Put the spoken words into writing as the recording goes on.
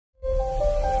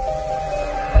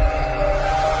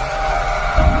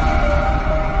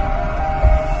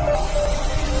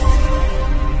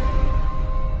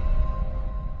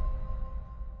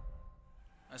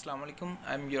Assalamualaikum,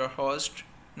 I'm your host.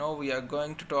 Now we are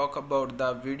going to talk about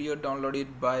the video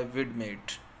downloaded by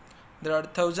vidmate. There are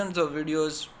thousands of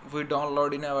videos we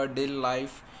download in our daily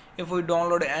life. If we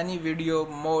download any video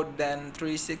more than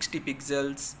 360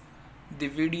 pixels, the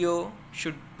video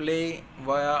should play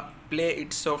via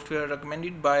PlayIt software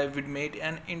recommended by vidmate,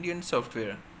 an Indian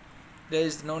software. There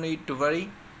is no need to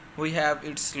worry, we have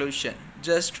its solution.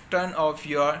 Just turn off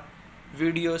your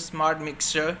video smart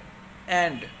mixer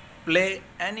and play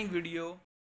any video.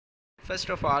 First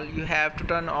of all, you have to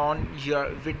turn on your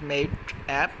vidmate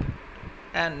app,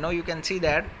 and now you can see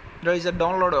that there is a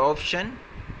download option,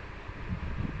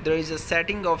 there is a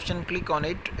setting option. Click on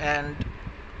it and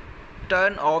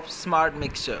turn off smart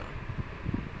mixer.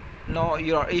 Now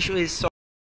your issue is solved.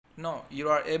 Now you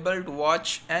are able to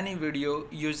watch any video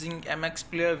using MX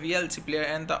player, VLC player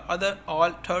and the other all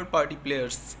third-party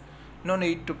players. No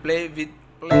need to play with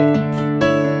Play.